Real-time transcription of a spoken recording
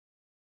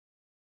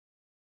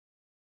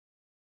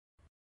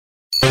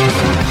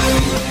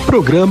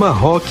Programa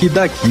Rock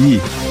Daqui.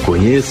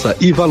 Conheça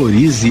e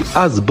valorize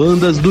as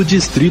bandas do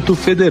Distrito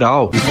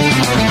Federal.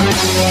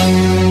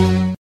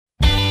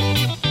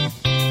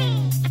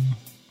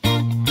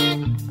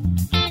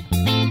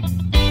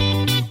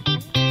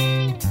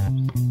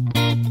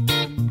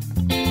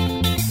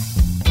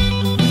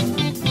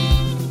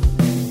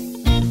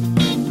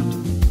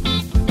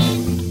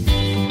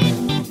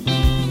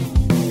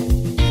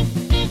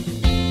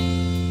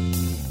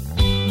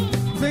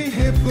 Vem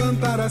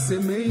replantar a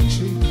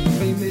semente,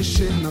 vem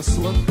mexer na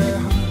sua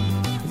terra,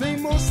 vem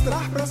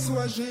mostrar pra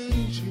sua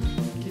gente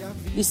que a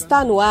vida...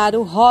 Está no ar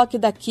o Rock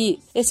Daqui.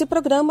 Esse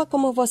programa,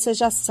 como você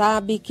já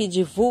sabe, que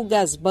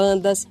divulga as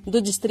bandas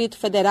do Distrito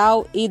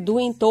Federal e do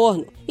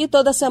entorno. E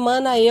toda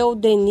semana eu,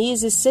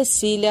 Denise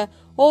Cecília,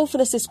 ou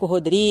Francisco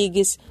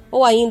Rodrigues,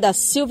 ou ainda a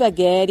Silvia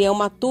Guerri, é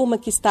uma turma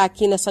que está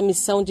aqui nessa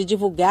missão de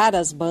divulgar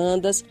as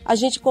bandas. A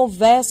gente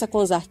conversa com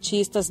os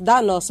artistas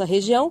da nossa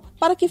região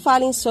para que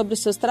falem sobre os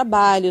seus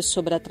trabalhos,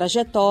 sobre a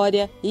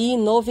trajetória e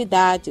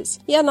novidades.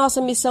 E a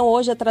nossa missão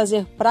hoje é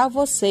trazer para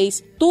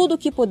vocês tudo o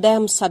que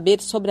pudermos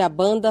saber sobre a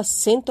banda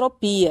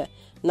Centropia.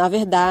 Na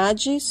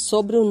verdade,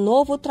 sobre o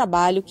novo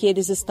trabalho que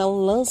eles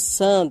estão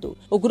lançando.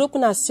 O grupo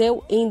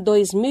nasceu em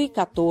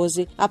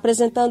 2014,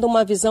 apresentando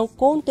uma visão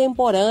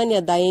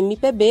contemporânea da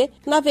MPB,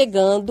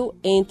 navegando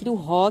entre o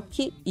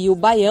rock e o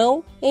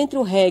baião, entre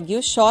o reggae e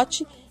o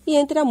shot, e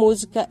entre a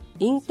música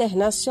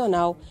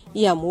internacional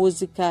e a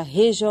música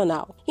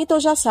regional. Então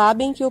já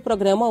sabem que o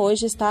programa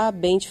hoje está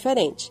bem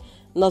diferente.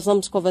 Nós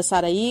vamos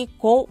conversar aí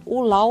com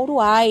o Lauro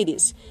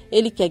Aires,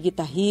 ele que é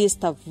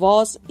guitarrista,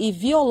 voz e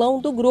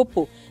violão do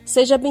grupo.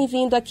 Seja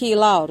bem-vindo aqui,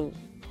 Lauro.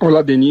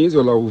 Olá, Denise,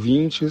 olá,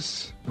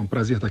 ouvintes. É um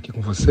prazer estar aqui com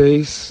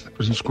vocês,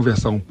 para a gente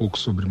conversar um pouco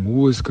sobre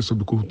música,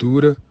 sobre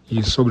cultura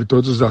e sobre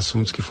todos os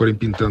assuntos que forem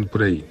pintando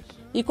por aí.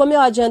 E como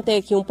eu adiantei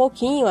aqui um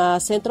pouquinho, a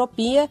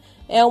Centropia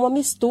é uma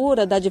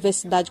mistura da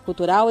diversidade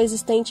cultural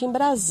existente em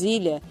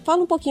Brasília.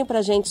 Fala um pouquinho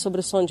pra gente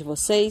sobre o som de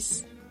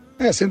vocês.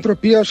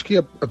 Centropia, acho que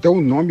até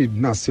o nome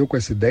nasceu com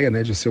essa ideia,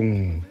 né, de ser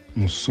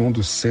um som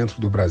do centro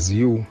do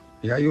Brasil.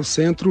 E aí o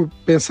centro,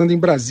 pensando em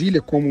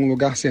Brasília como um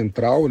lugar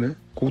central, né,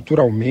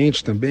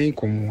 culturalmente também,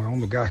 como é um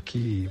lugar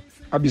que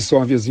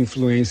absorve as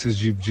influências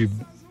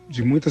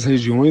de muitas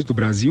regiões do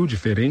Brasil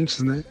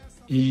diferentes, né,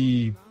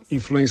 e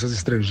influências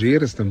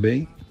estrangeiras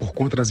também, por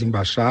conta das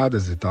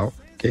embaixadas e tal.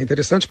 Que é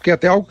interessante porque é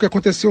até algo que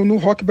aconteceu no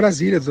Rock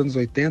Brasília dos anos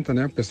 80,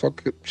 né, o pessoal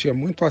que tinha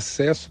muito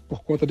acesso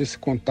por conta desse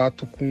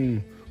contato com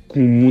o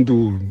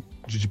mundo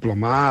de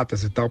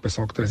diplomatas e tal, o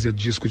pessoal que trazia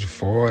disco de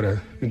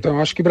fora. Então eu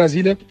acho que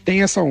Brasília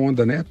tem essa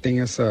onda, né? Tem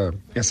essa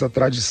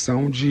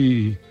tradição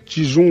de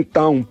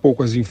juntar um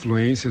pouco as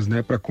influências,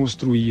 né? Para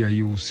construir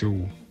aí um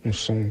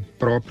som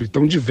próprio e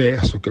tão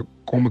diverso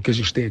como que a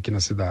gente tem aqui na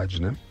cidade,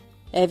 né?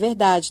 É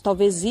verdade,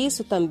 talvez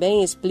isso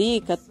também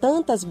explica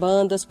tantas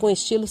bandas com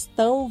estilos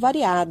tão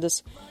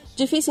variados.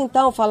 Difícil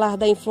então falar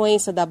da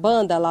influência da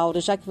banda,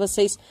 Laura, já que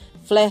vocês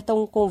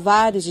flertam com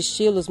vários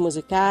estilos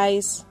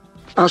musicais.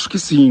 Acho que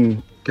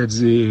sim, quer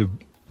dizer,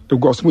 eu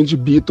gosto muito de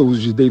Beatles,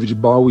 de David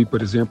Bowie,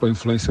 por exemplo, a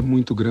influência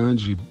muito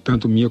grande,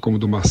 tanto minha como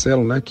do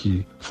Marcelo, né,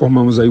 que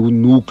formamos aí o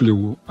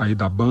núcleo aí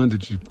da banda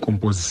de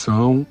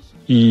composição,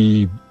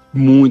 e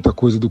muita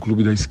coisa do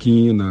Clube da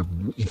Esquina,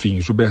 enfim,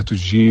 Gilberto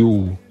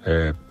Gil,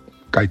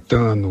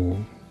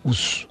 Caetano,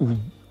 os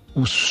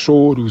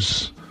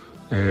choros,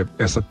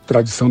 essa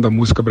tradição da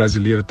música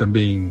brasileira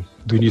também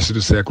do início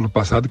do século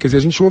passado, quer dizer,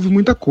 a gente ouve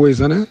muita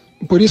coisa, né?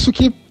 Por isso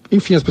que,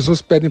 enfim, as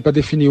pessoas pedem para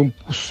definir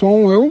o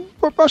som. Eu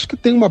acho que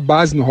tem uma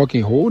base no rock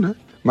and roll, né?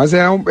 Mas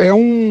é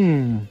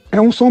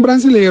um som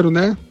brasileiro,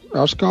 né?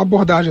 Eu acho que é uma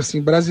abordagem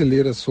assim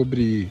brasileira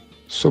sobre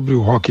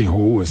o rock and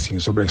roll, assim,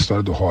 sobre a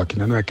história do rock,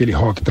 né? Não é aquele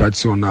rock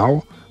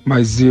tradicional,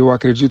 mas eu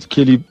acredito que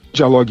ele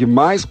dialogue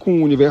mais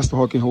com o universo do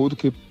rock and roll do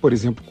que, por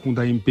exemplo, com o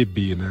da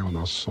MPB, né? O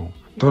nosso som.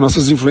 Então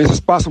nossas influências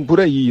passam por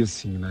aí,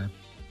 assim, né?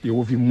 Eu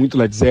ouvi muito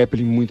Led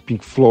Zeppelin, muito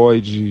Pink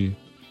Floyd,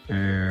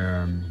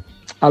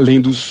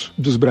 além dos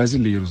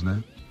brasileiros,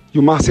 né? E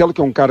o Marcelo,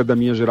 que é um cara da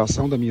minha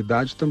geração, da minha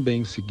idade,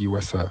 também seguiu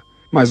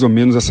mais ou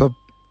menos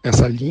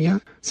essa linha.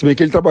 Se bem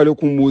que ele trabalhou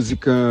com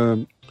música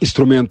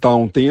instrumental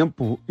há um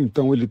tempo,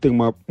 então ele tem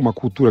uma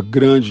cultura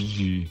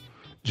grande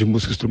de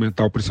música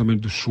instrumental,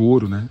 principalmente do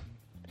choro, né?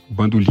 O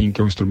bandolim, que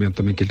é um instrumento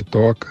também que ele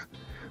toca.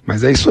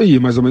 Mas é isso aí,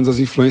 mais ou menos as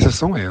influências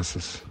são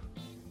essas.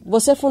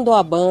 Você fundou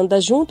a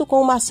banda junto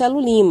com o Marcelo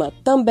Lima,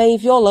 também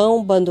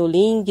violão,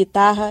 bandolim,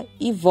 guitarra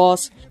e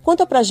voz.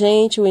 Conta pra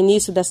gente o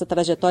início dessa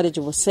trajetória de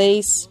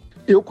vocês.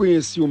 Eu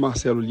conheci o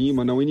Marcelo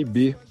Lima na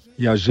UNB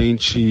e a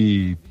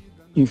gente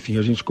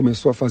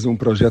começou a fazer um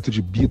projeto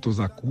de Beatles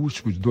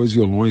acústico, de 2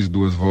 violões,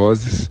 2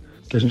 vozes,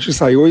 que a gente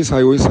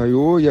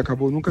ensaiou e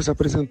acabou nunca se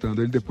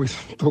apresentando. Ele depois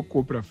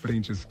tocou pra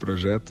frente esse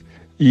projeto.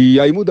 E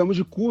aí mudamos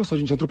de curso, a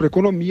gente entrou para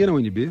economia na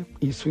UNB,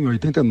 isso em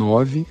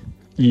 89,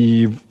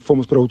 e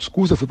fomos para outros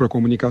cursos. Eu fui para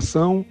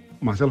comunicação,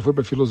 o Marcelo foi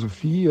para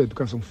filosofia,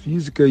 educação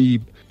física e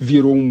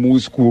virou um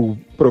músico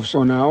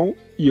profissional,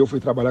 e eu fui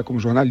trabalhar como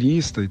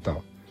jornalista e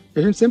tal. E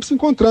a gente sempre se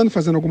encontrando,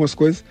 fazendo algumas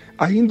coisas.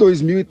 Aí em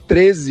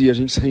 2013 a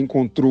gente se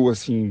reencontrou,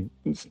 assim,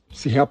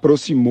 se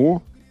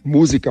reaproximou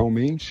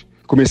musicalmente.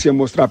 Comecei a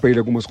mostrar para ele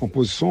algumas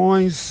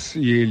composições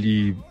e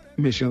ele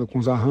mexendo com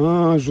os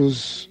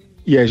arranjos.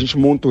 E aí a gente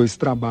montou esse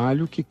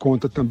trabalho que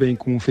conta também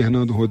com o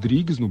Fernando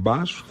Rodrigues no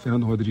baixo.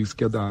 Fernando Rodrigues,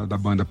 que é da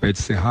banda Pé de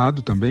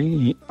Cerrado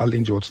também,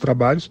 além de outros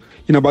trabalhos.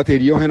 E na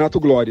bateria o Renato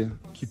Glória,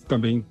 que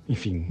também,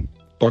 enfim,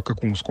 toca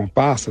com os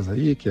comparsas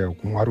aí, que é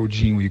com o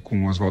Harudinho e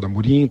com o Oswaldo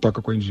Amorim,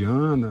 toca com a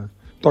Indiana,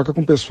 toca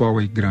com o pessoal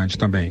aí grande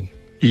também.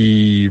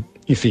 E,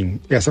 enfim,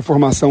 essa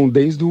formação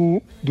desde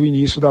o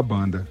início da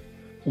banda.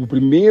 O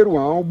primeiro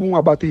álbum,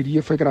 a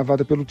bateria foi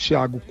gravada pelo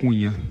Thiago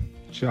Cunha,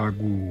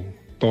 Thiago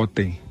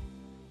Totem,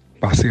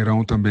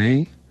 parceirão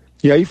também.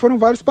 E aí foram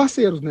vários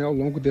parceiros, né, ao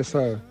longo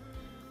dessa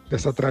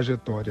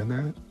trajetória,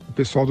 né? O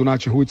pessoal do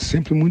Nat Roots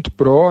sempre muito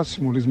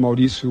próximo, o Luiz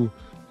Maurício,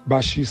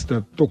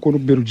 baixista, tocou no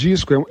primeiro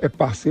disco, é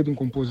parceiro em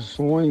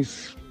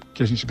composições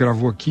que a gente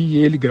gravou aqui, e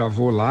ele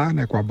gravou lá,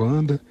 né, com a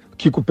banda.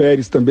 Kiko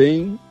Pérez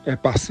também é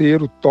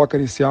parceiro, toca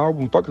nesse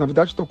álbum, na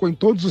verdade tocou em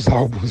todos os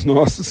álbuns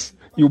nossos,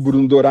 e o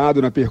Bruno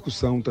Dourado na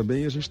percussão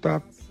também. A gente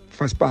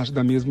faz parte de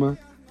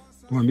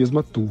uma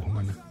mesma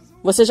turma, né?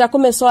 Você já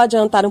começou a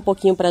adiantar um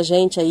pouquinho pra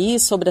gente aí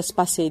sobre as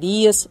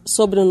parcerias,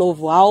 sobre o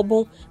novo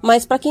álbum,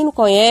 mas para quem não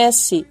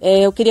conhece,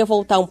 eu queria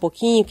voltar um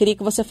pouquinho, queria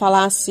que você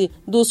falasse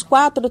dos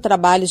 4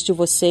 trabalhos de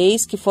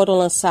vocês que foram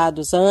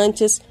lançados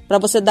antes, para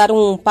você dar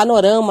um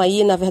panorama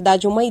aí, na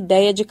verdade, uma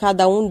ideia de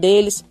cada um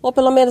deles, ou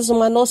pelo menos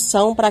uma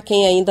noção para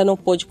quem ainda não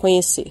pôde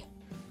conhecer.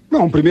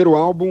 Não, o primeiro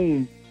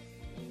álbum,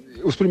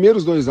 os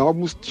primeiros 2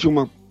 álbuns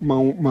tinham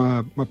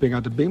uma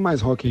pegada bem mais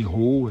rock and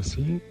roll,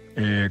 assim,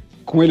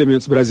 com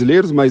elementos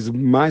brasileiros, mas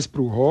mais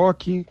pro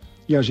rock.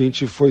 E a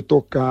gente foi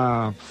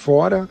tocar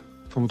fora,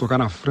 fomos tocar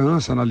na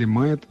França, na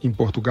Alemanha, em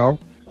Portugal.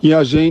 E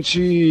a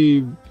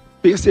gente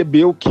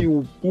percebeu que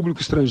o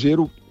público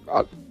estrangeiro,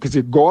 quer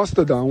dizer,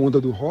 gosta da onda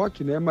do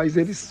rock, né? Mas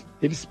eles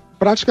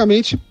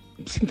praticamente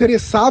se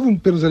interessavam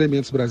pelos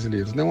elementos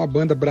brasileiros, né? Uma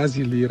banda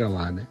brasileira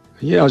lá, né?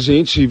 E a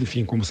gente,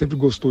 enfim, como sempre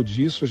gostou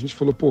disso, a gente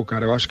falou, pô,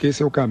 cara, eu acho que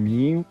esse é o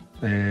caminho,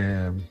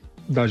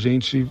 da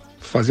gente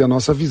fazer a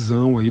nossa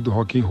visão aí do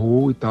rock and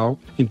roll e tal.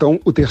 Então,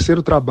 o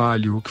terceiro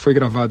trabalho, que foi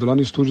gravado lá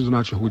no estúdio do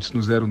Nat Roots,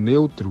 no Zero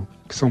Neutro,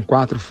 que são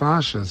 4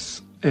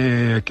 faixas,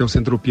 que é o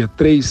Centropia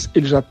 3,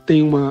 ele já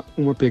tem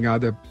uma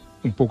pegada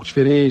um pouco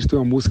diferente. Tem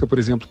uma música, por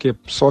exemplo, que é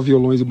só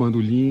violões e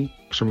bandolim,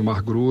 que chama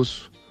Mar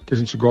Grosso, que a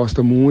gente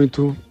gosta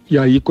muito. E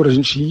aí, quando a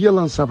gente ia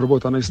lançar para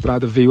botar na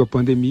estrada, veio a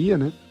pandemia,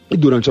 né? E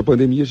durante a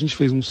pandemia a gente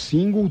fez um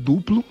single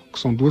duplo, que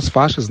são 2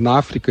 faixas, Na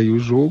África e O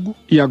Jogo.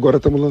 E agora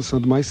estamos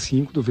lançando mais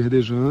 5 do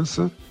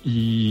Verdejança.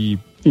 E,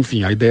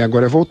 enfim, a ideia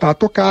agora é voltar a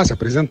tocar, se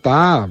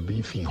apresentar,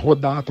 enfim,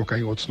 rodar, tocar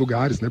em outros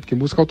lugares, né? Porque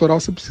música autoral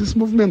você precisa se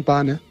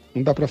movimentar, né?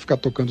 Não dá para ficar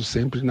tocando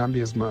sempre na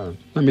mesma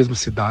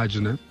cidade,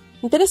 né?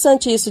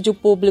 Interessante isso de o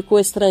público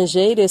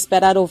estrangeiro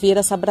esperar ouvir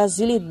essa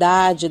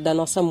brasilidade da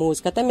nossa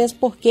música, até mesmo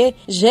porque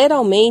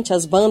geralmente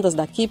as bandas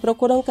daqui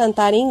procuram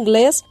cantar em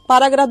inglês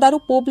para agradar o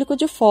público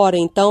de fora,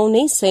 então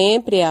nem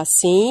sempre é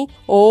assim,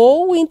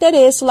 ou o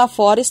interesse lá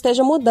fora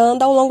esteja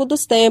mudando ao longo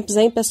dos tempos,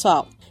 hein,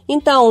 pessoal?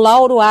 Então,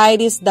 Lauro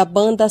Aires, da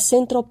banda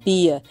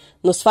Centropia,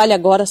 nos fale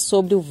agora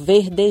sobre o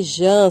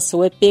Verdejança,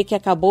 o EP que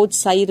acabou de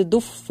sair do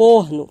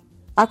forno,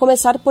 a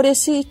começar por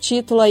esse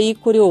título aí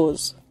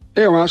curioso.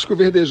 Eu acho que o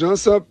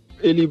Verdejança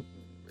ele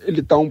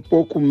tá um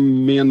pouco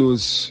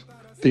menos,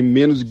 tem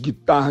menos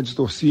guitarra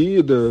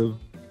distorcida,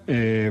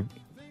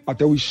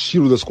 até o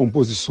estilo das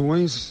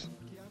composições,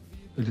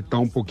 ele tá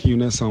um pouquinho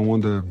nessa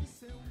onda.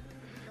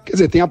 Quer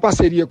dizer, tem a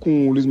parceria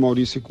com o Luiz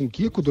Maurício e com o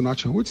Kiko, do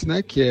Nat Roots,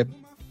 né, que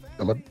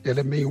ela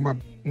é meio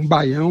um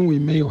baião e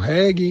meio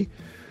reggae.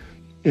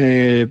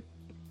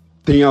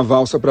 Tem a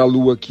Valsa pra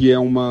Lua, que é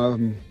uma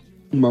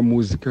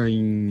música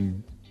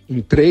em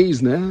 3,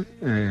 né,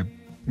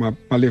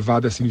 uma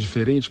levada assim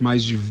diferente,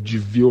 mais de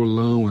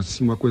violão,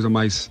 assim, uma coisa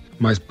mais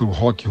pro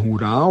rock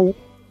rural.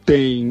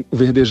 Tem o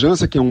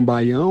Verdejança, que é um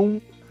baião,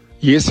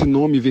 e esse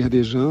nome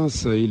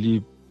Verdejança,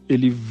 ele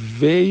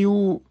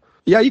veio...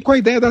 E aí com a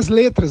ideia das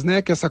letras,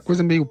 né, que essa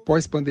coisa meio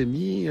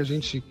pós-pandemia, a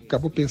gente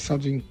acabou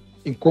pensando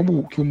em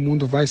como que o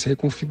mundo vai se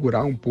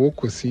reconfigurar um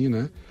pouco, assim,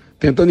 né,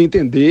 tentando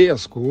entender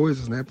as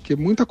coisas, né, porque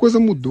muita coisa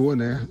mudou,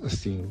 né,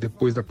 assim,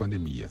 depois da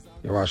pandemia.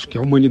 Eu acho que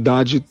a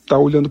humanidade está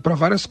olhando para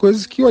várias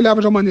coisas que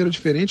olhava de uma maneira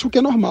diferente, o que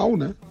é normal,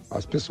 né?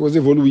 As pessoas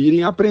evoluírem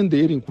e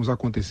aprenderem com os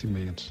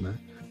acontecimentos, né?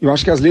 Eu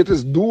acho que as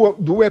letras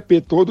do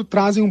EP todo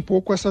trazem um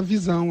pouco essa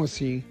visão,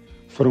 assim.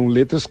 Foram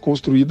letras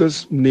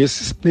construídas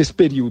nesse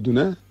período,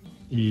 né?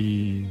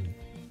 E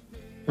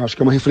eu acho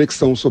que é uma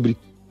reflexão sobre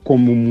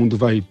como o mundo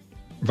vai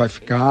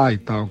ficar e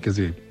tal, quer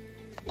dizer,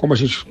 como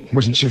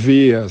a gente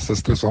vê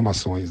essas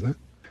transformações, né?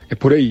 É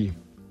por aí.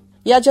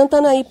 E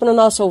adiantando aí para o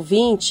nosso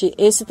ouvinte,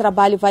 esse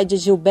trabalho vai de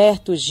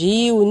Gilberto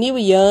Gil, Neil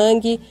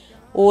Young.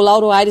 O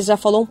Lauro Aires já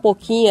falou um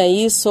pouquinho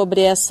aí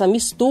sobre essa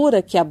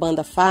mistura que a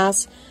banda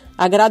faz.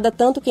 Agrada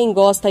tanto quem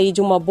gosta aí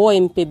de uma boa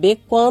MPB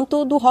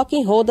quanto do rock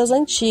and roll das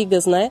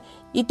antigas, né?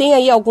 E tem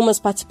aí algumas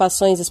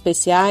participações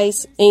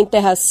especiais em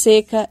Terra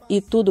Seca e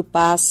Tudo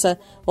Passa,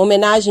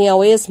 homenagem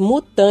ao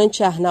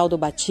ex-mutante Arnaldo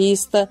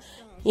Batista.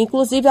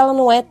 Inclusive, ela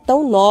não é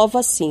tão nova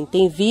assim.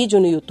 Tem vídeo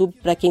no YouTube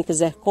para quem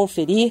quiser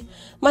conferir,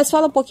 mas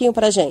fala um pouquinho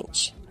pra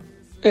gente.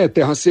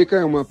 Terra Seca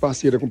é uma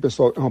parceria com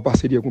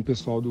o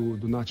pessoal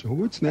do Nat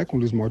Roots, né? Com o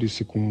Luiz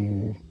Maurício e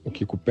com o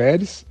Kiko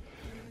Pérez.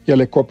 E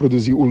ela é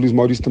coproduziu. O Luiz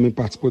Maurício também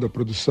participou da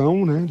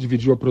produção, né?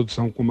 Dividiu a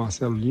produção com o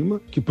Marcelo Lima,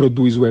 que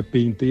produz o EP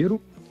inteiro.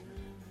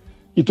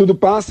 E Tudo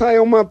Passa é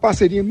uma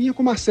parceria minha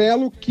com o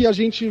Marcelo, que a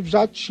gente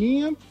já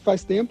tinha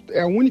faz tempo.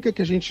 É a única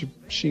que a gente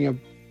tinha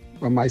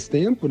há mais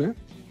tempo, né?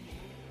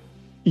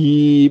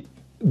 E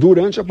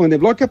durante a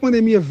pandemia, logo que a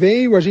pandemia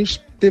veio, a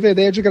gente teve a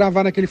ideia de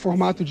gravar naquele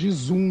formato de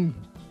Zoom.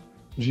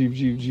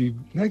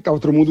 Né? Estava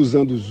todo mundo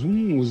usando o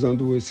Zoom,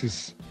 usando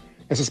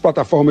essas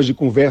plataformas de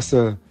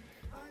conversa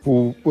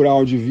por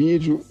áudio e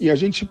vídeo. E a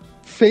gente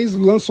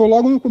lançou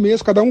logo no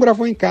começo, cada um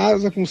gravou em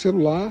casa com o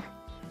celular.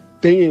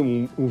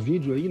 Tem um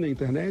vídeo aí na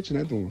internet,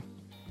 né?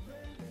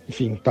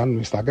 Enfim, tá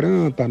no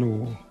Instagram, tá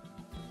no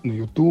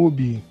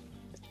YouTube,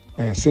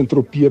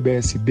 Centropia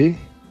BSB,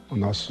 o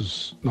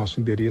nosso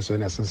endereço aí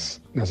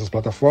nessas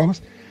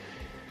plataformas.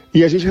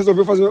 E a gente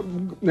resolveu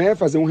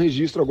fazer um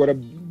registro agora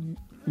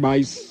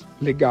mais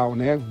legal,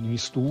 né? Em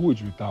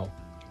estúdio e tal.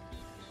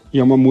 E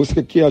é uma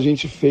música que a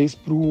gente fez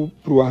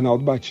pro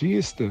Arnaldo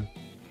Batista.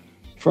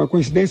 Foi uma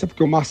coincidência,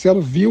 porque o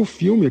Marcelo viu o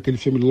filme, aquele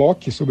filme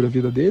Loki, sobre a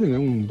vida dele, né?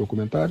 Um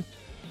documentário.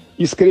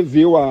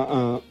 Escreveu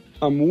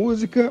a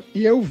música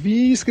e eu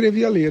vi e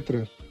escrevi a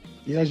letra.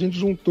 E a gente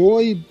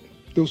juntou e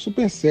deu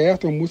super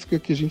certo. É uma música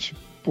que a gente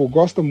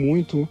gosta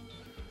muito.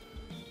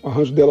 O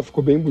arranjo dela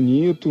ficou bem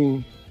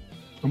bonito.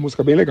 Uma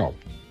música bem legal.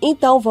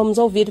 Então vamos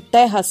ouvir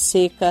Terra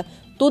Seca,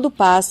 Tudo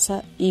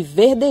Passa e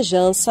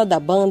Verdejança da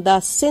banda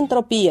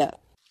Centropia.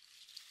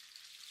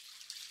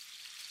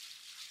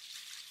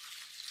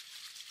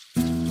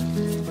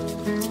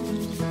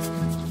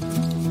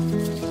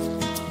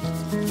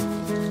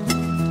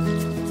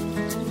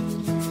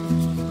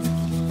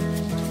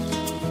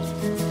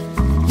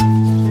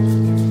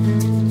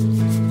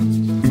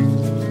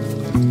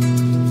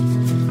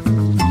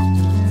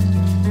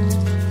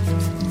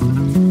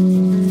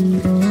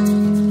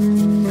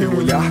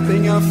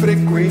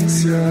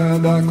 Frequência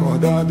da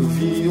corda do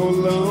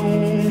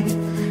violão,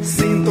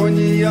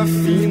 sintonia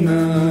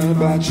fina,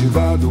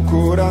 batida do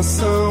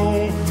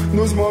coração.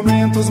 Nos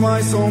momentos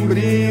mais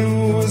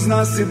sombrios,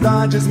 nas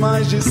cidades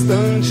mais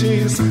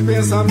distantes,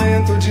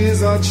 pensamento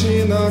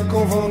desatina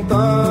com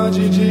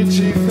vontade de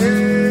te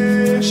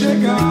ver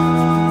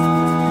chegar.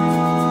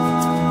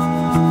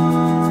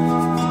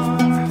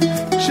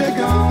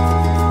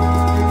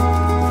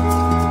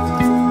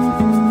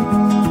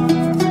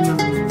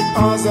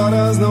 As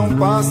horas não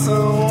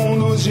passam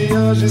nos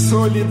dias de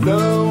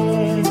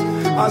solidão.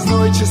 As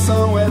noites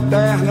são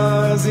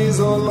eternas,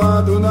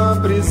 isolado na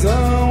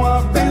prisão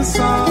a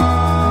pensar.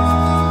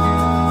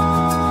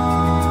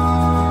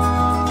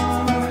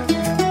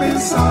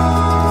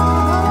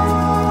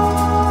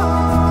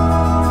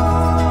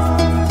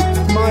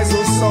 Mas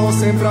o sol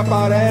sempre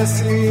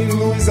aparece,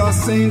 luz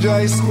acende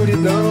a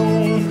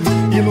escuridão,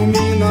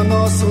 ilumina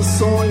nossos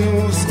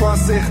sonhos com a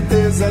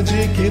certeza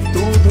de que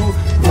tudo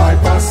vai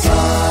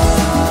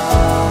passar.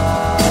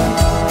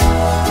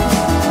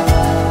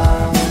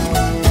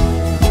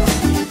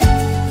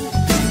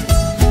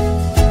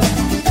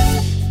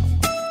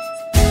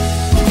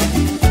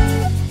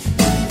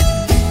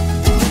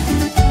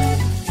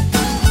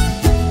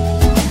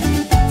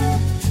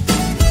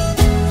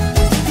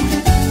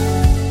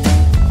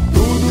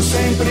 Tudo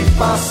sempre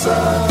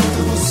passa,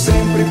 tudo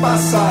sempre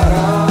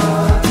passará.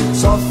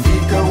 Só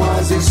ficam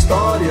as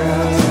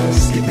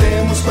histórias que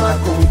temos pra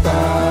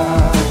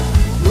contar.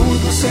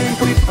 Tudo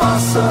sempre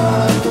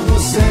passa, tudo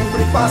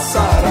sempre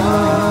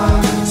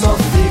passará. Só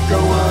ficam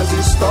as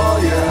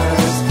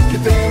histórias que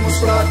temos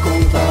pra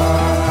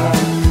contar.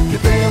 Que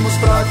temos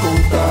pra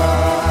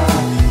contar.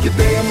 Que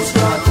temos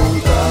pra contar.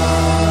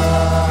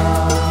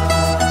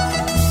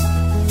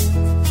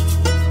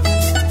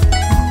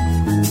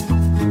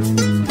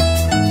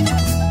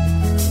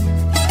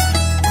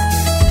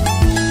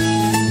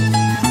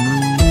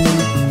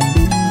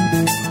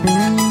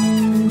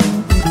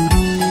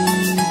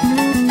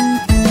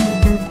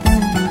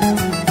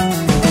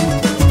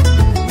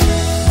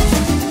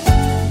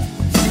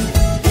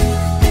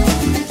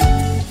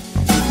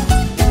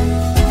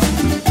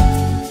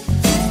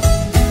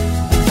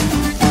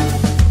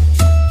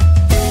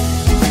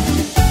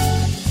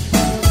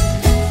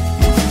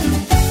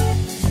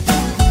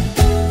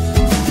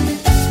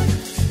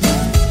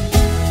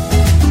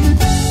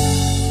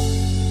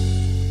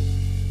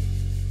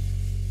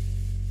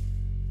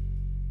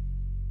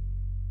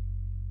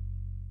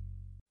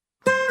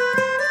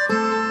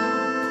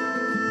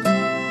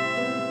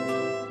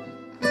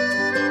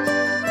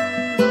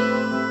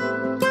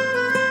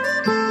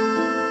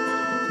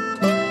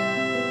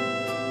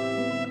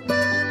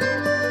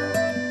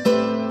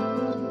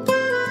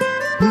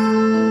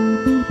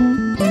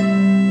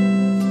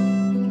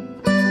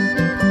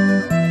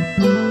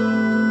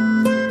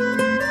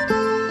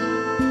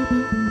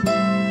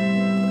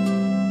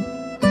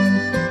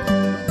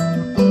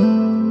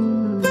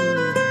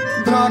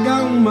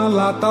 uma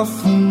lata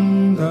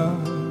funda,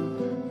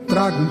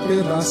 traga um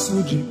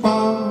pedaço de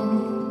pau.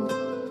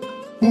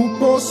 O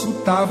poço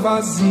tá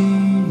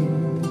vazio,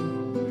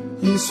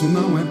 isso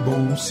não é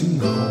bom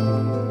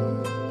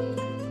sinal.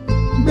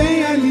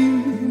 Bem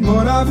ali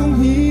morava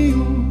um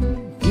rio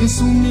que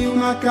sumiu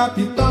na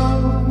capital,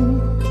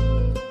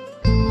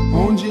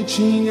 onde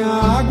tinha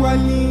água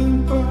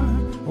limpa,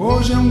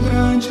 hoje é um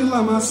grande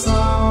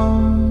lamaçal.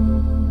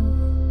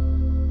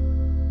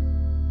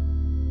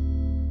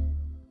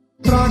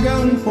 Traga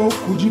um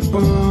pouco de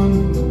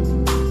pano,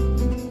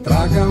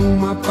 traga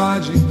uma pá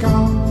de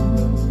cal.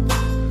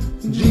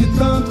 De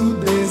tanto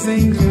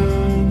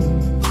desengano,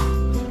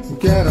 o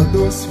que era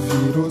doce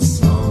virou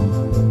sal.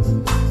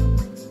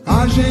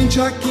 A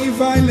gente aqui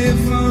vai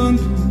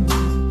levando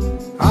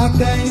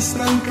até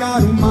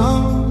estancar o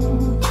mal,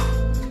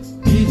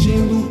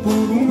 pedindo por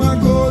uma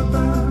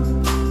gota,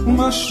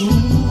 uma chuva,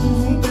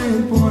 um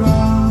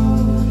temporal.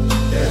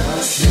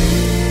 Terra seca,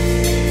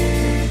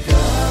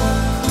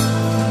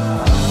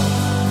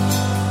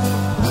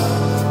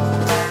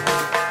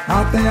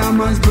 até a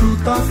mais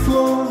bruta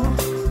flor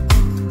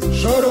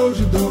chorou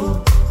de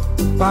dor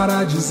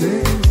para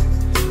dizer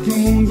que o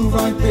mundo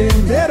vai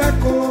perder a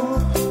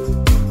cor,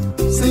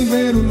 sem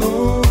ver o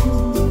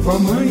novo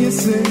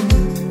amanhecer.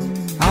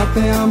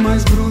 Até a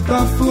mais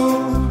bruta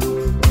flor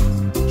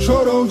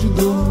chorou de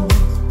dor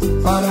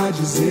para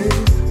dizer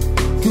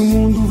que o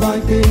mundo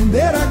vai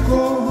perder a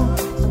cor,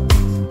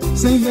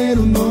 sem ver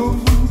o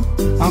novo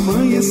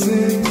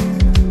amanhecer.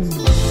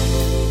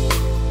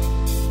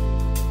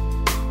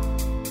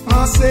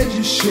 A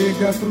sede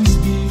chega pros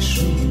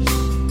bichos,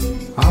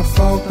 a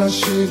falta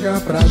chega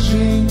pra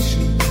gente.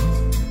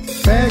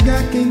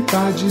 Pega quem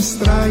tá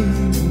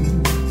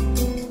distraído,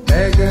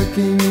 pega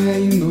quem é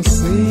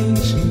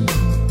inocente.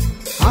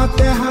 A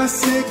terra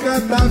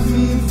seca tá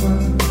viva,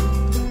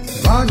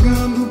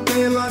 vagando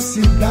pela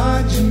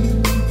cidade.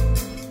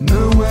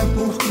 Não é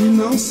porque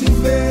não se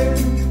vê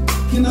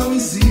que não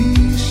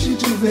existe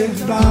de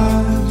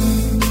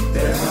verdade.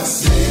 Terra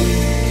seca,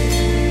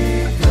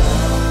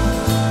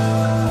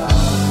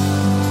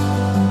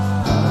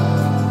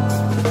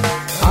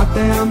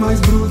 até a mais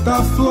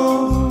bruta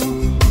flor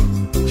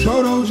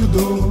chorou de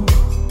dor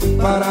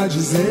para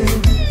dizer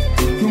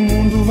que o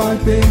mundo vai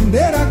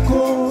perder a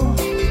cor,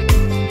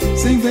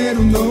 sem ver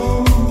o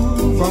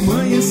novo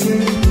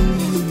amanhecer.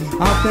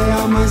 Até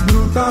a mais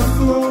bruta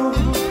flor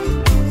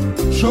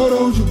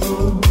chorou de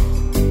dor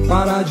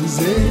para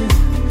dizer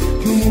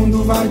que o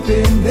mundo vai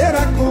perder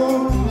a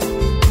cor,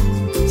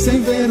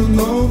 sem ver o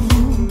novo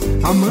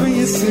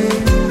amanhecer.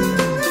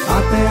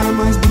 Até a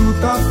mais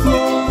bruta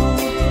flor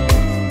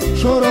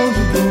chorou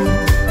de dor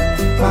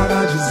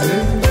para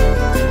dizer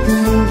que o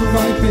mundo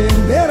vai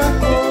perder a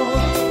cor,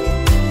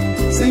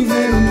 sem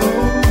ver o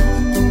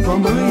novo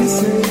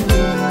amanhecer.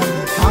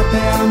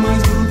 Até a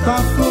mais bruta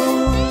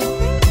flor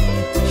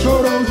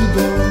chorou de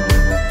dor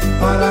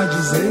para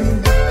dizer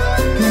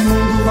que o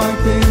mundo vai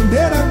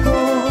perder a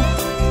cor,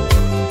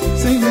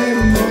 sem ver o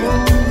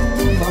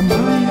novo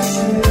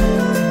amanhecer.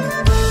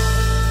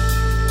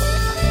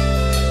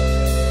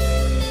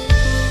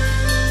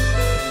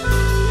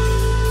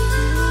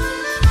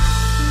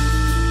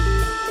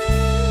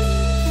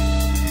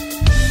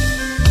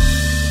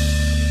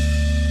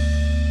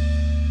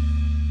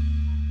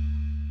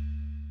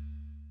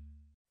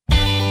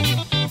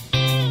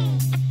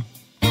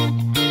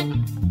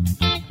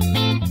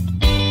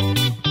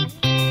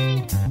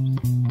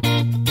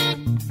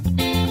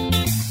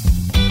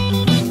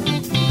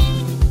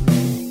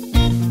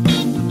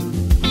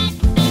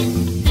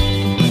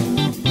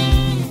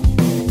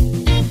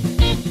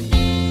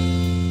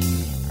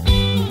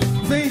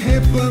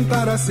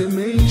 A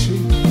semente,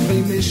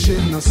 vem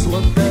mexer na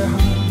sua terra,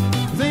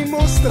 vem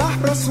mostrar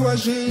pra sua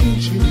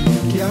gente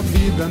que a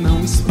vida não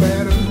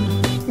espera.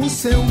 O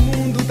seu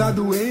mundo tá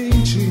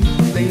doente,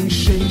 tem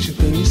enchente,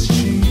 tem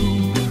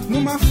estio,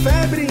 numa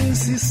febre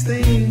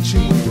insistente,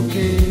 muito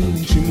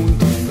quente,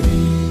 muito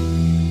frio.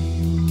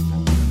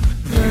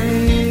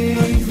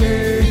 Vem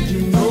ver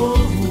de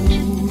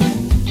novo,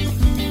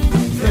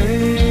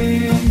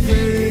 vem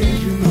ver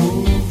de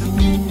novo,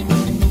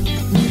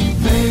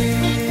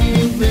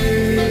 vem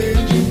ver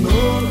de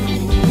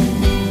novo,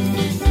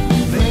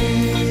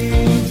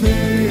 vem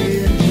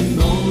ver de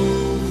novo.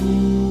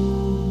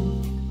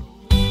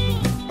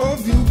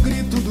 Ouve o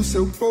grito do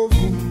seu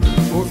povo,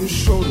 ouve o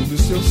choro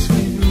dos seus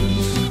filhos.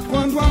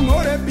 Quando o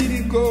amor é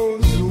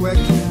perigoso, é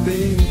que o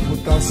tempo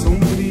tá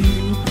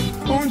sombrio.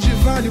 Onde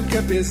vale o que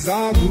é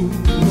pesado,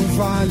 não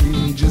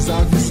vale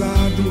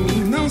desavisado.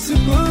 Não se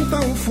planta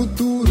o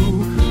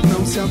futuro,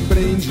 não se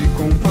aprende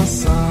com o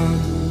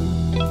passado.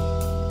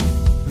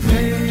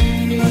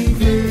 Vem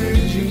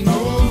ver de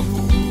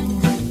novo,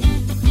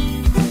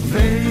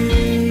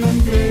 vem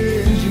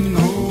ver de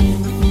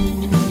novo,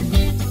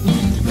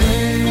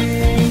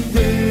 vem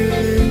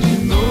ver de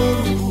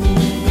novo,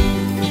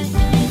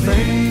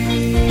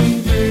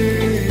 vem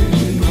ver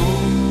de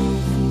novo.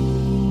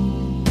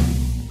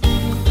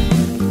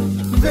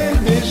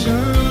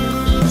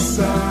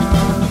 Verdejança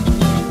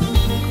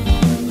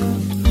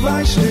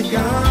vai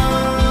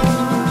chegar.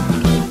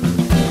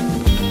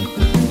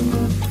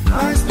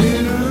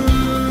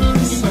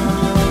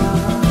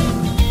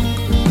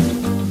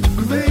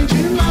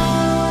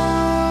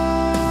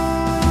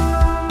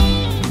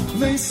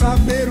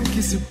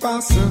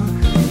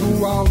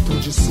 alto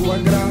de sua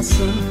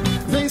graça.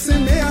 Vem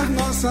semear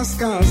nossas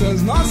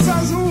casas,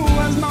 nossas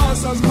ruas,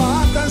 nossas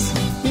matas,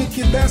 e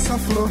que dessa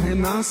flor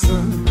renasça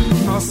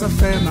nossa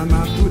fé na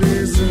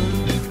natureza,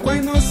 com a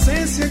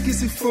inocência que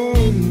se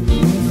foi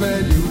num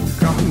velho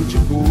carro de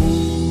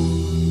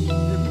boi.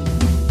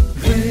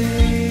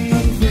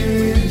 Vem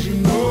ver de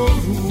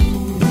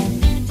novo,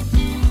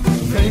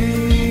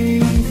 vem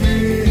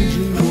ver de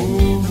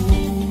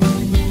novo,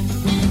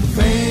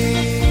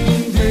 vem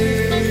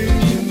ver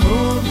de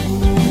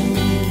novo,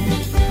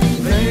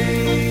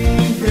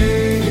 vem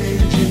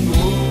ver de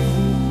novo.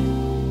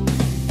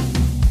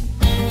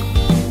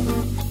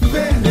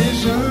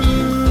 Verdejança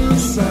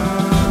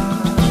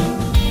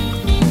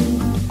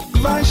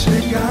vai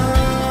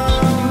chegar.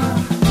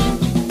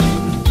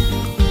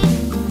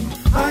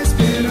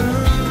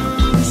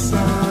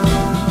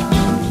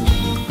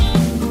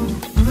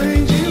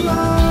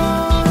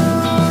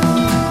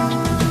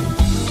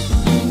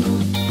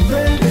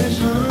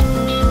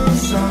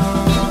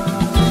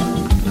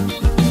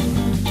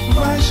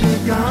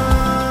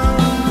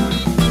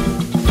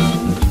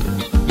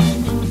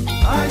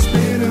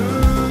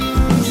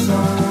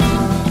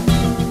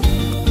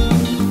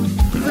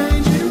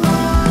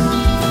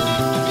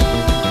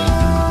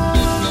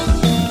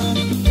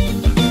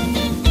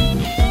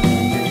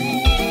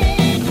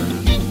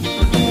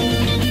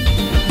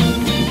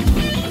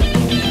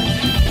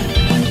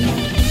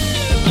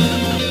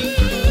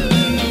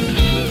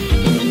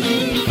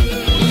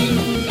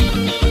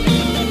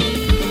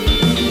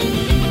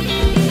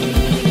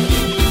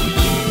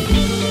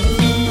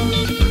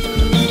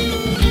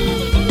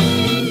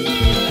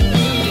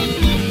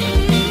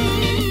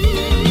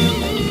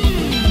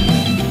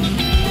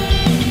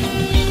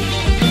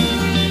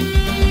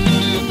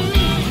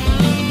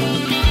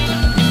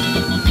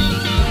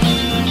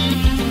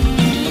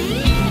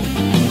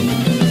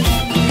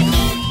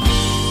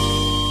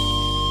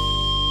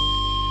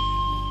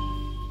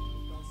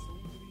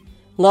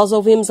 Nós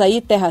ouvimos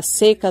aí Terra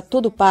Seca,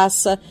 Tudo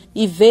Passa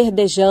e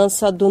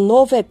Verdejança do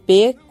novo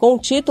EP com o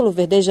título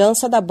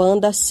Verdejança da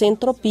banda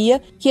Centropia,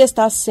 que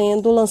está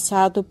sendo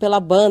lançado pela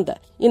banda.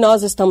 E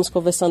nós estamos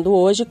conversando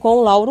hoje com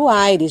o Lauro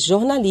Aires,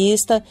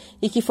 jornalista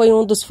e que foi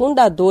um dos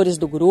fundadores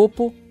do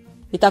grupo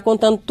e está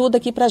contando tudo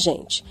aqui pra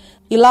gente.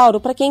 E Lauro,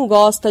 para quem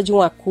gosta de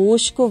um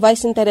acústico, vai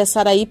se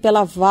interessar aí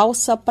pela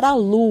Valsa pra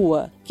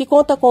Lua, que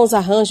conta com os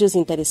arranjos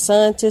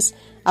interessantes.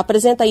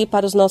 Apresenta aí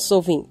para os nossos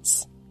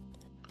ouvintes.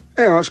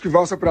 Eu acho que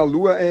Valsa pra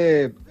Lua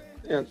é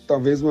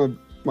talvez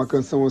uma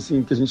canção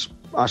assim que a gente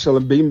acha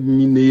ela bem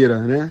mineira,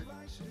 né?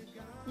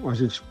 A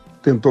gente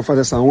tentou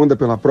fazer essa onda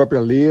pela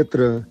própria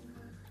letra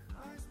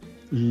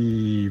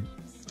e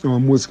é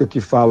uma música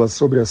que fala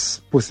sobre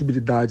as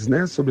possibilidades,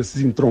 né? Sobre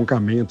esses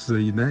entroncamentos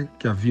aí, né?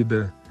 Que a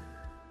vida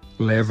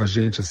leva a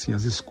gente, assim,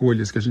 as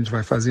escolhas que a gente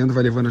vai fazendo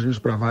vai levando a gente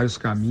para vários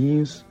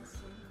caminhos.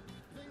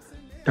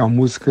 É uma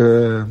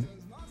música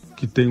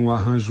que tem um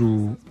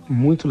arranjo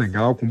muito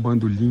legal, com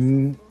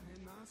bandolim.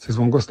 Vocês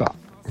vão gostar.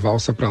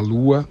 Valsa pra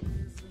Lua,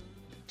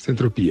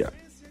 Centropia.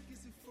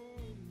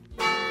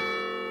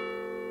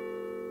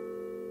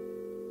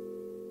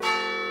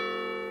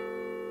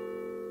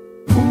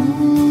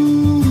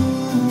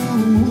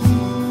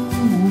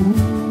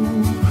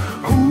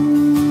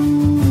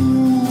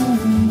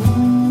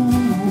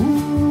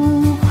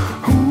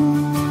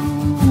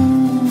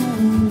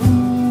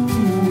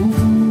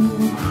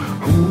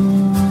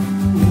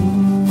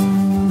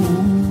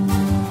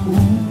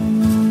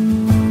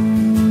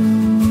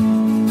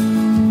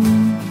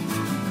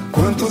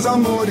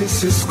 Amores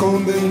se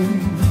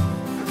escondem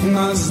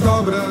nas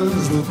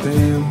dobras do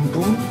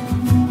tempo.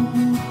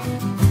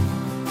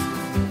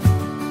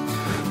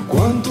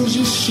 Quantos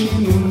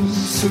destinos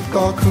se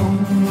tocam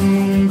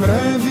num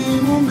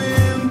breve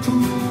momento.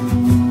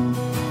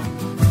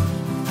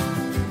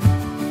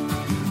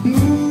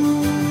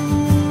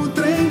 No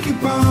trem que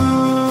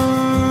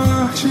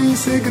parte em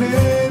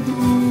segredo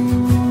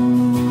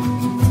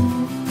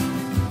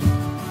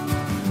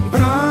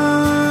pra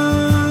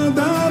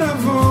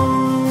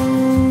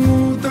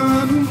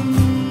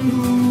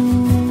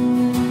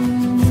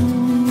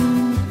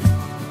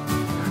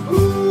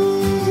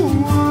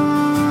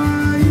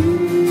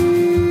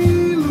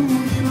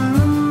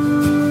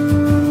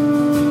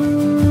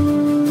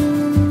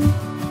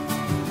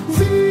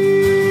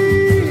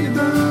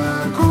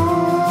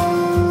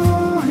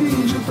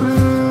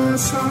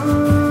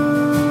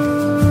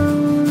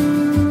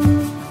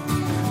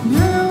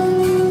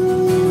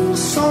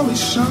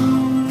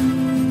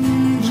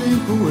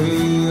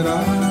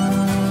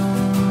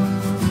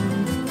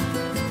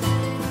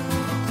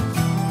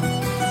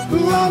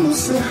lá no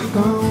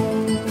sertão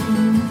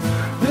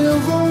eu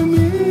vou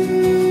me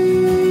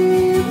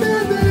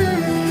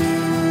perder,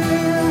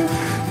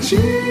 te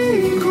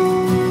encontrar.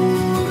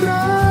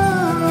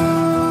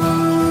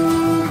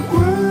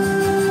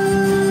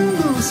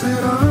 Quando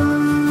será?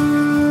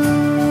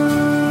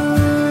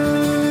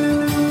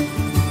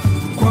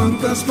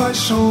 Quantas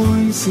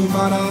paixões se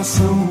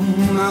embaraçam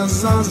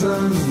nas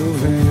asas do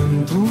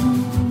vento.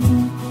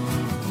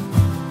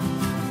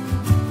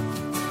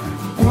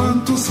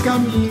 Quantos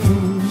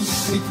caminhos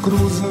se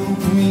cruzam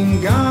em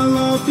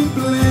galope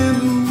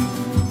pleno.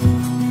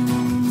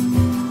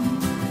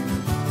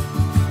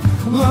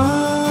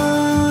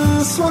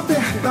 Laço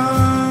apertado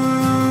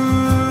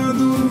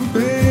no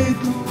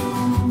peito,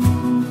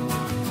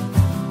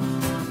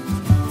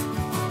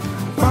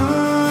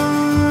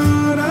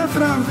 para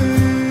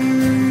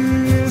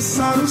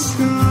atravessar os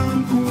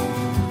campos.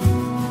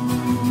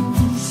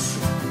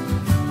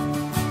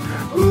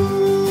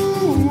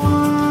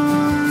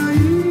 Lua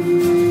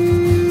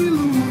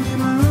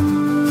iluminar,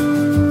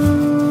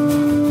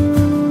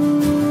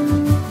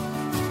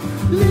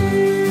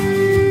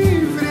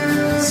 livre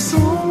é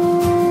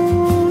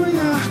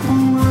sonhar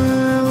com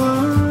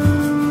ela,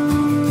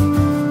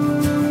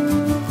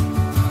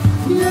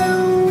 e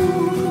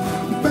eu,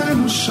 pé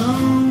no chão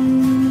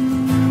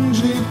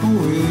de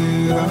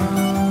poeira,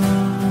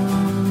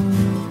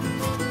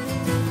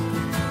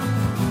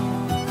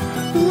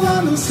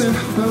 lá no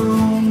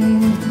sertão.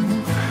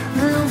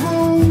 Eu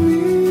vou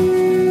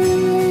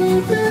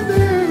me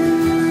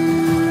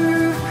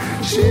perder,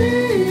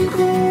 te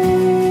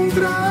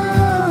encontrar.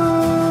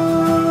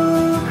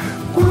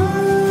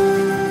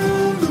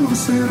 Quando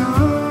será?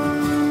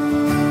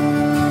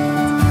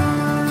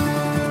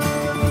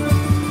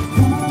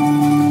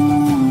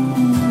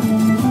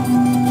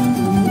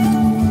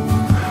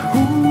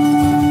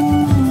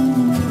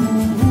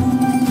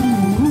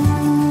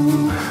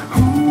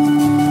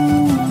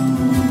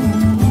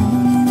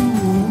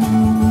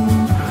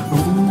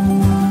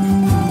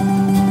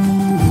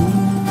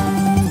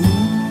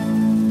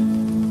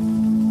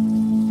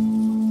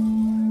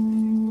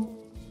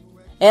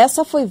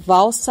 Essa foi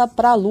Valsa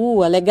pra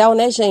Lua, legal,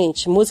 né,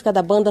 gente? Música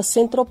da banda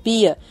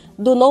Centropia,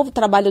 do novo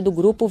trabalho do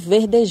grupo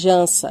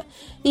Verdejança.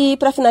 E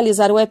para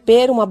finalizar o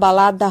EP, uma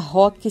balada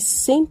rock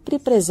sempre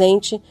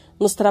presente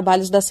nos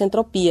trabalhos da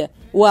Centropia,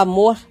 O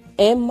Amor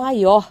é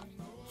Maior.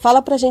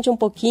 Fala pra gente um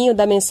pouquinho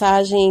da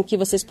mensagem que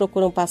vocês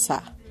procuram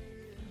passar.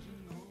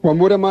 O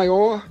Amor é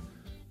Maior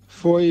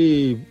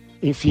foi,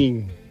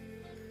 enfim,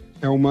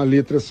 é uma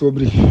letra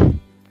sobre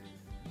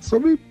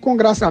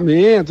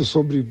congraçamento,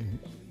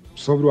 sobre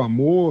o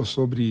amor,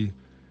 sobre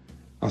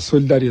a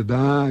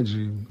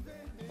solidariedade,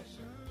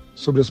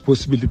 sobre as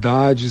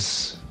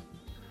possibilidades.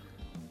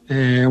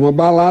 É uma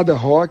balada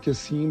rock,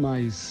 assim,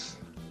 mais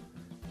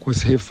com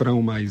esse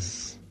refrão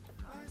mais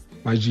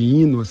de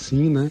hino,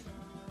 assim, né?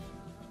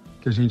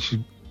 Que a gente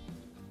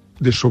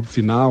deixou pro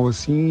final,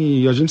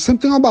 assim, e a gente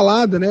sempre tem uma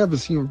balada, né?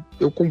 Assim,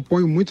 eu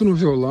componho muito no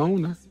violão,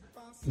 né?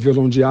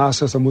 Violão de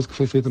aço, essa música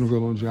foi feita no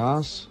violão de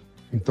aço.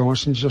 Então a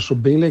gente achou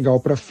bem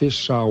legal para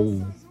fechar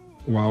o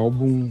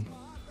álbum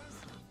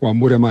O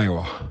Amor é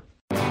Maior.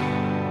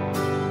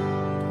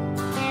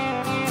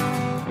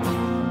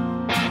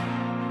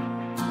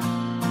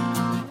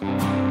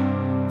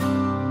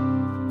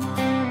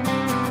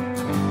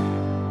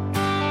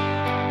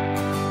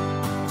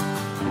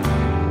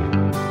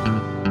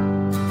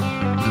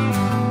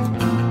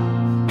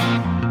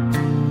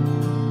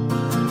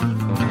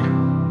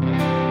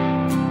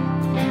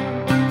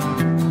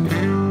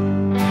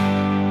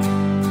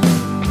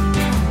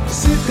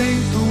 Se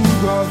tem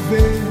tudo a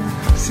ver,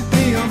 se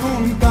tem a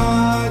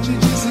vontade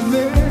de se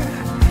ver,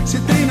 se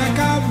tem na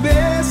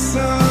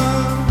cabeça,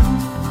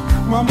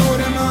 o amor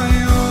é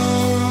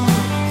maior.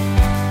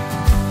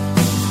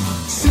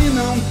 Se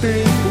não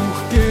tem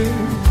porquê,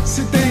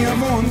 se tem a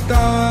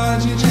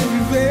vontade de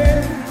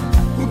viver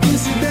o que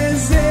se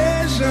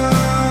deseja,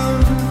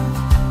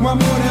 o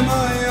amor é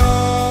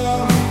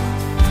maior.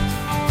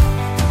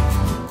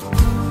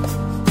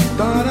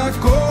 Tá na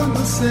cor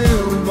do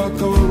seu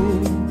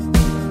batom,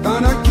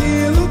 tá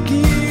naquilo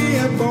que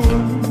é bom,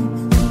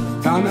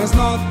 tá nas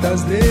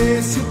notas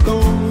desse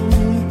tom,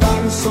 tá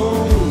no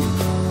som,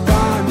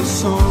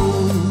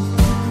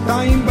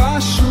 tá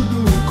embaixo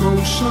do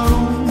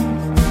colchão,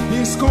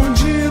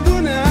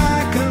 escondido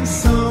na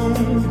canção,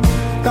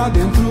 tá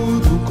dentro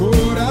do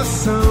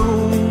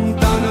coração,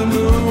 tá na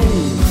mão,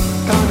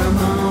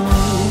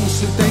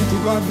 se tem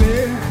tudo a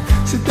ver,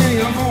 se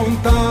tem a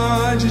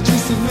vontade de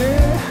se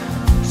ver,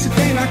 se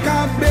tem na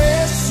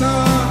cabeça,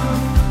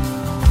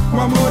 o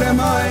amor é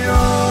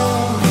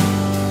maior.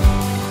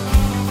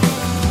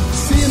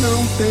 Se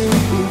não tem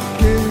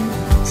porquê,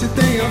 se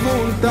tem a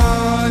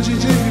vontade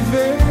de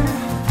viver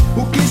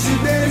o que se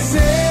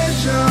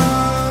deseja,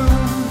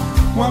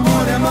 o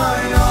amor é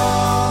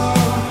maior.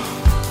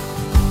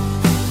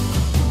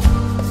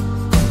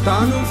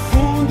 Tá no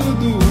fundo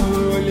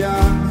do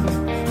olhar,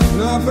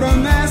 na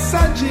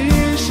promessa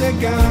de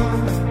chegar,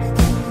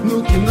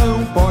 no que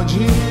não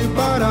pode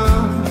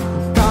parar.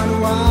 Tá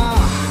no ar,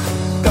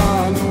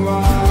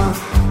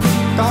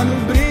 tá no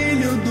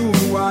brilho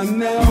do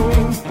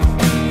anel,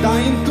 tá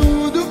em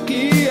tudo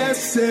que é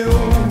seu,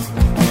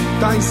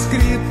 tá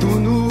escrito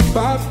no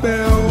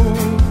papel,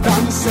 tá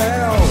no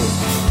céu,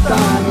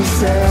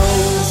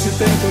 se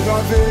tem tudo a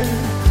ver,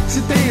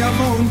 se tem a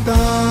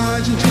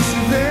vontade de se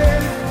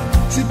ver,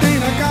 se tem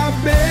na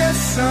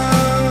cabeça,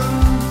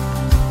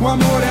 o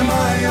amor é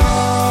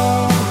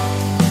maior.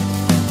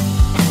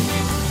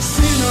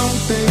 Se não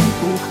tem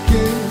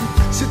porquê,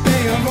 se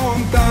tem a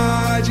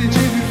vontade de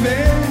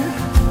viver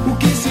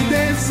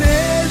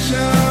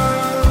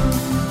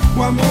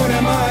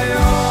é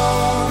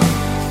maior.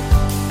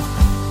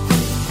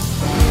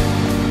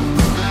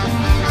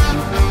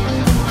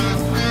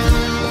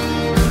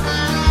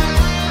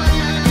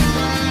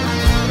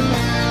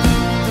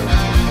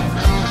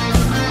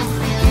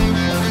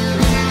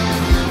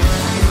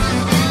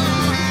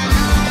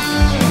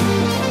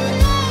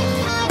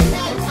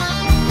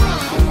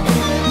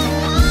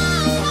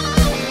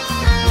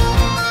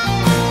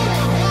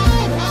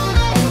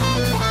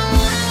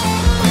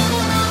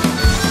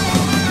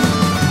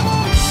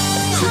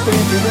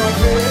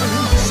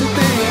 Se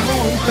tem a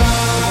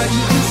vontade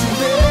de se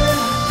ver,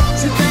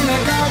 se tem na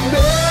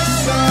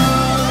cabeça,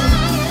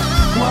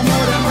 o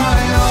amor é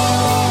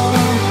maior.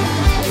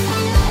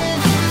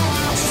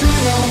 Se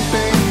não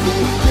tem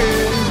porquê,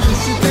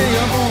 se tem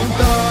a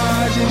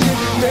vontade de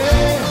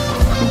viver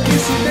o que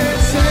se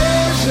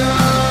deseja,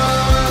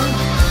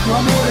 o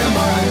amor é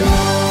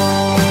maior.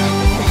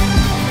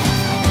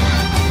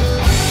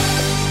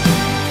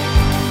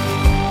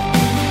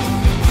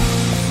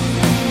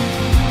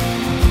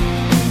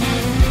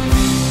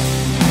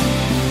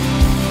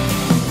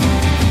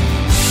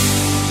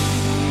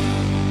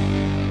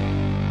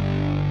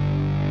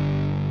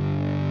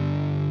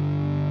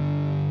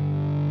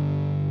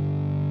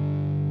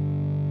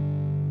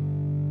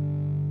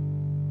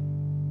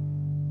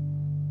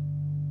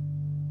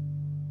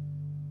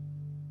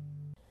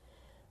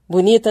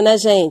 Bonito, né,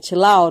 gente?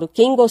 Lauro,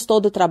 quem gostou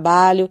do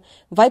trabalho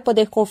vai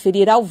poder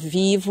conferir ao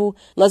vivo.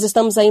 Nós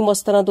estamos aí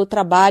mostrando o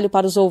trabalho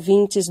para os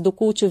ouvintes do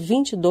Cult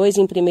 22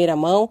 em primeira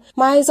mão,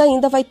 mas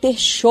ainda vai ter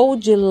show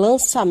de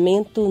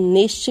lançamento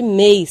neste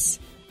mês.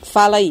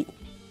 Fala aí.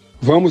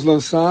 Vamos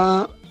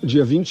lançar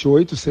dia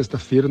 28,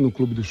 sexta-feira, no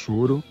Clube do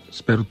Choro.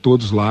 Espero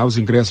todos lá, os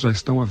ingressos já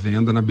estão à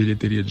venda na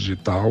bilheteria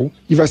digital.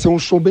 E vai ser um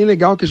show bem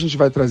legal que a gente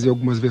vai trazer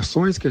algumas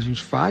versões que a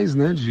gente faz,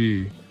 né,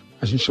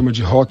 a gente chama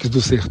de rocks do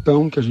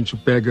sertão, que a gente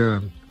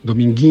pega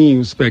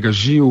Dominguinhos, pega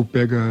Gil,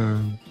 pega,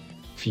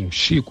 enfim,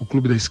 Chico,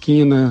 Clube da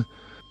Esquina,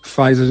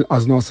 faz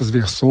as nossas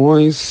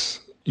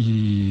versões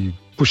e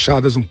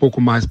puxadas um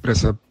pouco mais para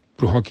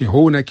o rock and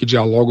roll, né, que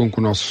dialogam com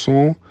o nosso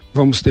som.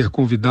 Vamos ter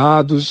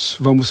convidados,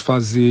 vamos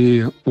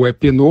fazer o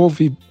EP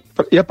novo e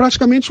é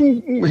praticamente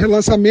um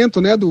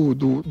relançamento, né,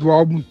 do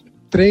álbum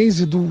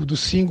 3 e do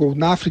single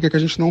Na África, que a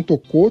gente não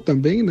tocou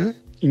também, né?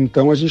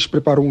 Então a gente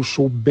preparou um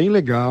show bem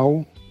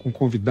legal, com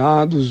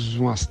convidados,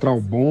 um astral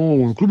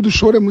bom. O Clube do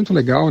Choro é muito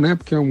legal, né?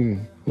 Porque é um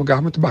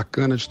lugar muito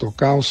bacana de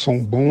tocar, um som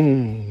bom,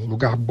 um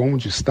lugar bom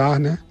de estar,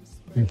 né?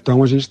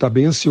 Então a gente está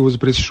bem ansioso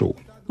para esse show.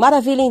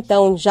 Maravilha,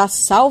 então. Já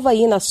salva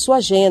aí na sua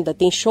agenda.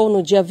 Tem show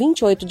no dia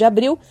 28 de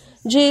abril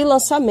de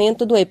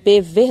lançamento do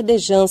EP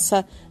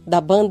Verdejança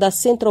da banda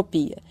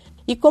Centropia.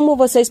 E como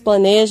vocês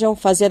planejam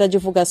fazer a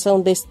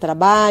divulgação desse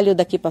trabalho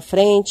daqui para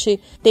frente?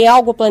 Tem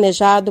algo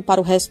planejado para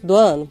o resto do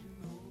ano?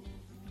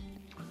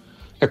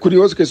 É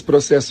curioso que esse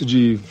processo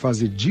de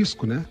fazer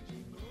disco, né?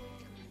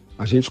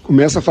 A gente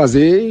começa a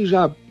fazer e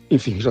já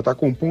está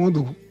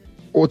compondo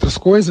outras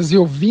coisas e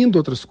ouvindo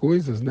outras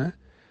coisas, né?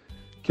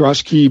 Que eu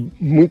acho que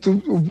muito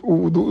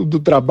do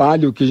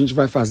trabalho que a gente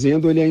vai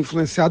fazendo, ele é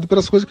influenciado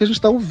pelas coisas que a gente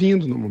está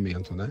ouvindo no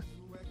momento, né?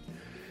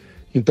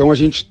 Então a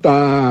gente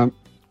está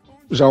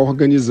já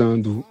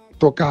organizando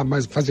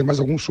fazer mais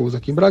alguns shows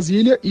aqui em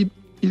Brasília e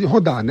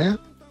rodar, né?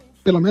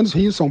 Pelo menos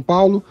Rio, São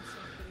Paulo,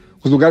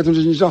 os lugares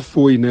onde a gente já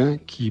foi, né?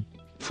 Que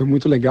foi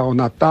muito legal.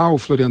 Natal,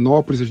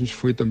 Florianópolis, a gente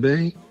foi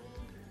também.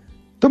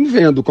 Estamos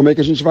vendo como é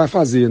que a gente vai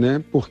fazer,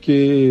 né?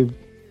 Porque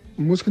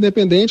música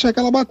independente é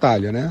aquela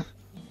batalha, né?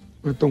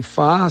 Não é tão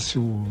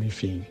fácil,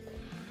 enfim.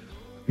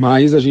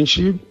 Mas a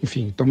gente,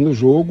 enfim, estamos no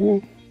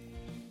jogo,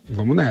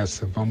 vamos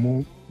nessa.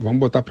 Vamos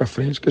botar pra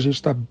frente, que a gente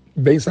está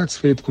bem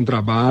satisfeito com o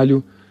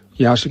trabalho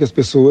e acha que as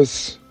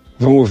pessoas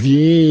vão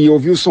ouvir. E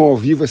ouvir o som ao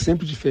vivo é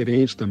sempre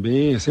diferente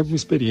também, é sempre uma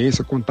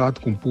experiência,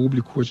 contato com o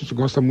público. A gente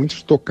gosta muito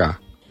de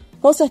tocar.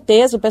 Com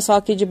certeza, o pessoal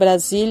aqui de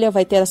Brasília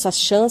vai ter essa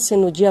chance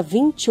no dia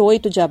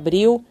 28 de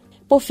abril.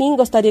 Por fim,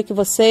 gostaria que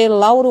você,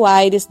 Lauro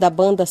Aires, da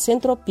banda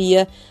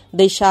Centropia,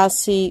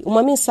 deixasse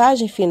uma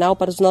mensagem final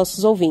para os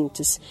nossos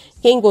ouvintes.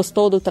 Quem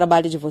gostou do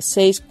trabalho de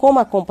vocês, como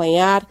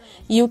acompanhar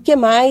e o que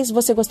mais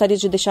você gostaria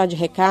de deixar de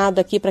recado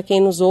aqui para quem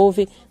nos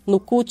ouve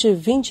no Cult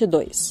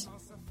 22.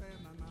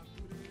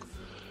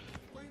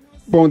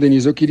 Bom,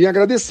 Denise, eu queria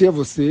agradecer a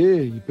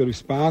você e pelo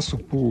espaço,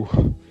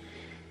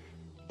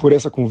 por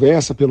essa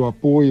conversa, pelo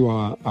apoio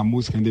à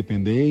música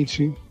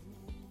independente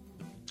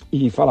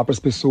e falar para as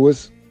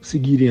pessoas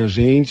seguirem a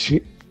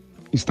gente,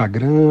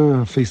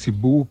 Instagram,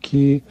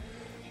 Facebook,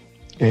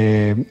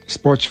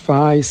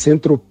 Spotify,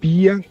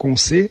 Centropia, com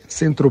C,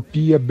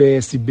 Centropia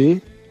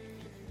BSB,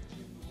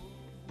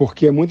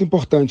 porque é muito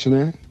importante,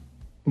 né,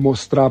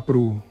 mostrar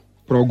pro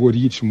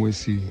algoritmo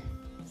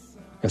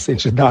essa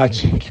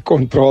entidade que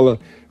controla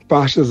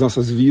parte das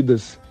nossas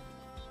vidas,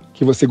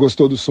 que você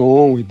gostou do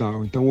som e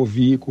tal. Então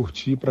ouvir e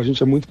curtir pra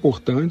gente é muito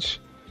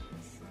importante.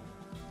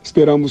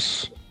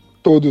 Esperamos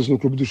todos no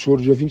Clube do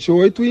Choro dia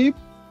 28 e,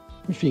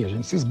 enfim, a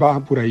gente se esbarra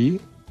por aí.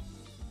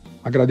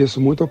 Agradeço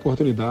muito a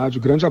oportunidade.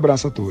 Um grande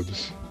abraço a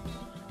todos.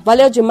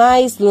 Valeu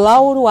demais,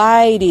 Lauro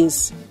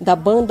Aires, da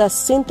banda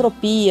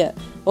Centropia.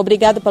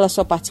 Obrigado pela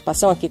sua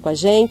participação aqui com a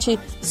gente.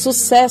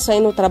 Sucesso aí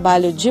no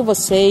trabalho de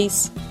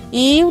vocês.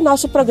 E o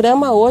nosso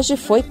programa hoje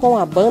foi com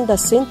a banda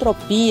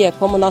Centropia,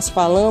 como nós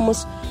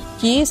falamos,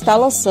 que está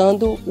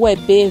lançando o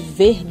EP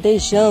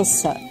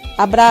Verdejança.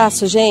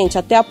 Abraço, gente.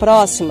 Até a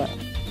próxima.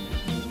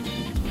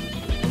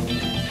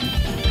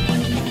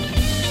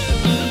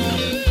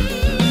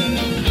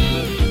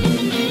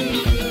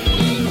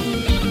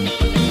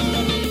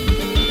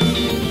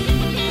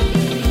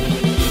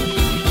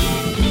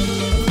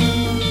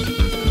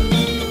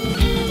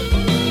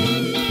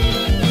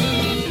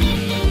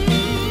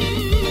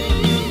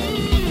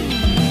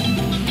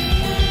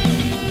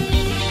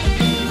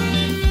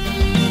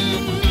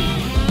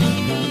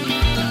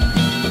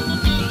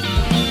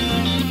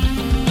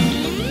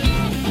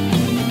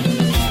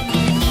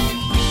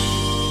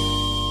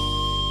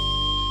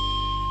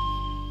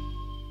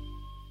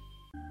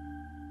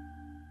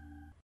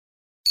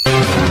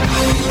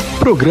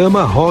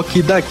 Programa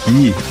Rock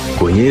Daqui.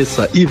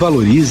 Conheça e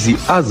valorize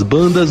as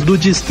bandas do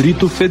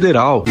Distrito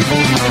Federal.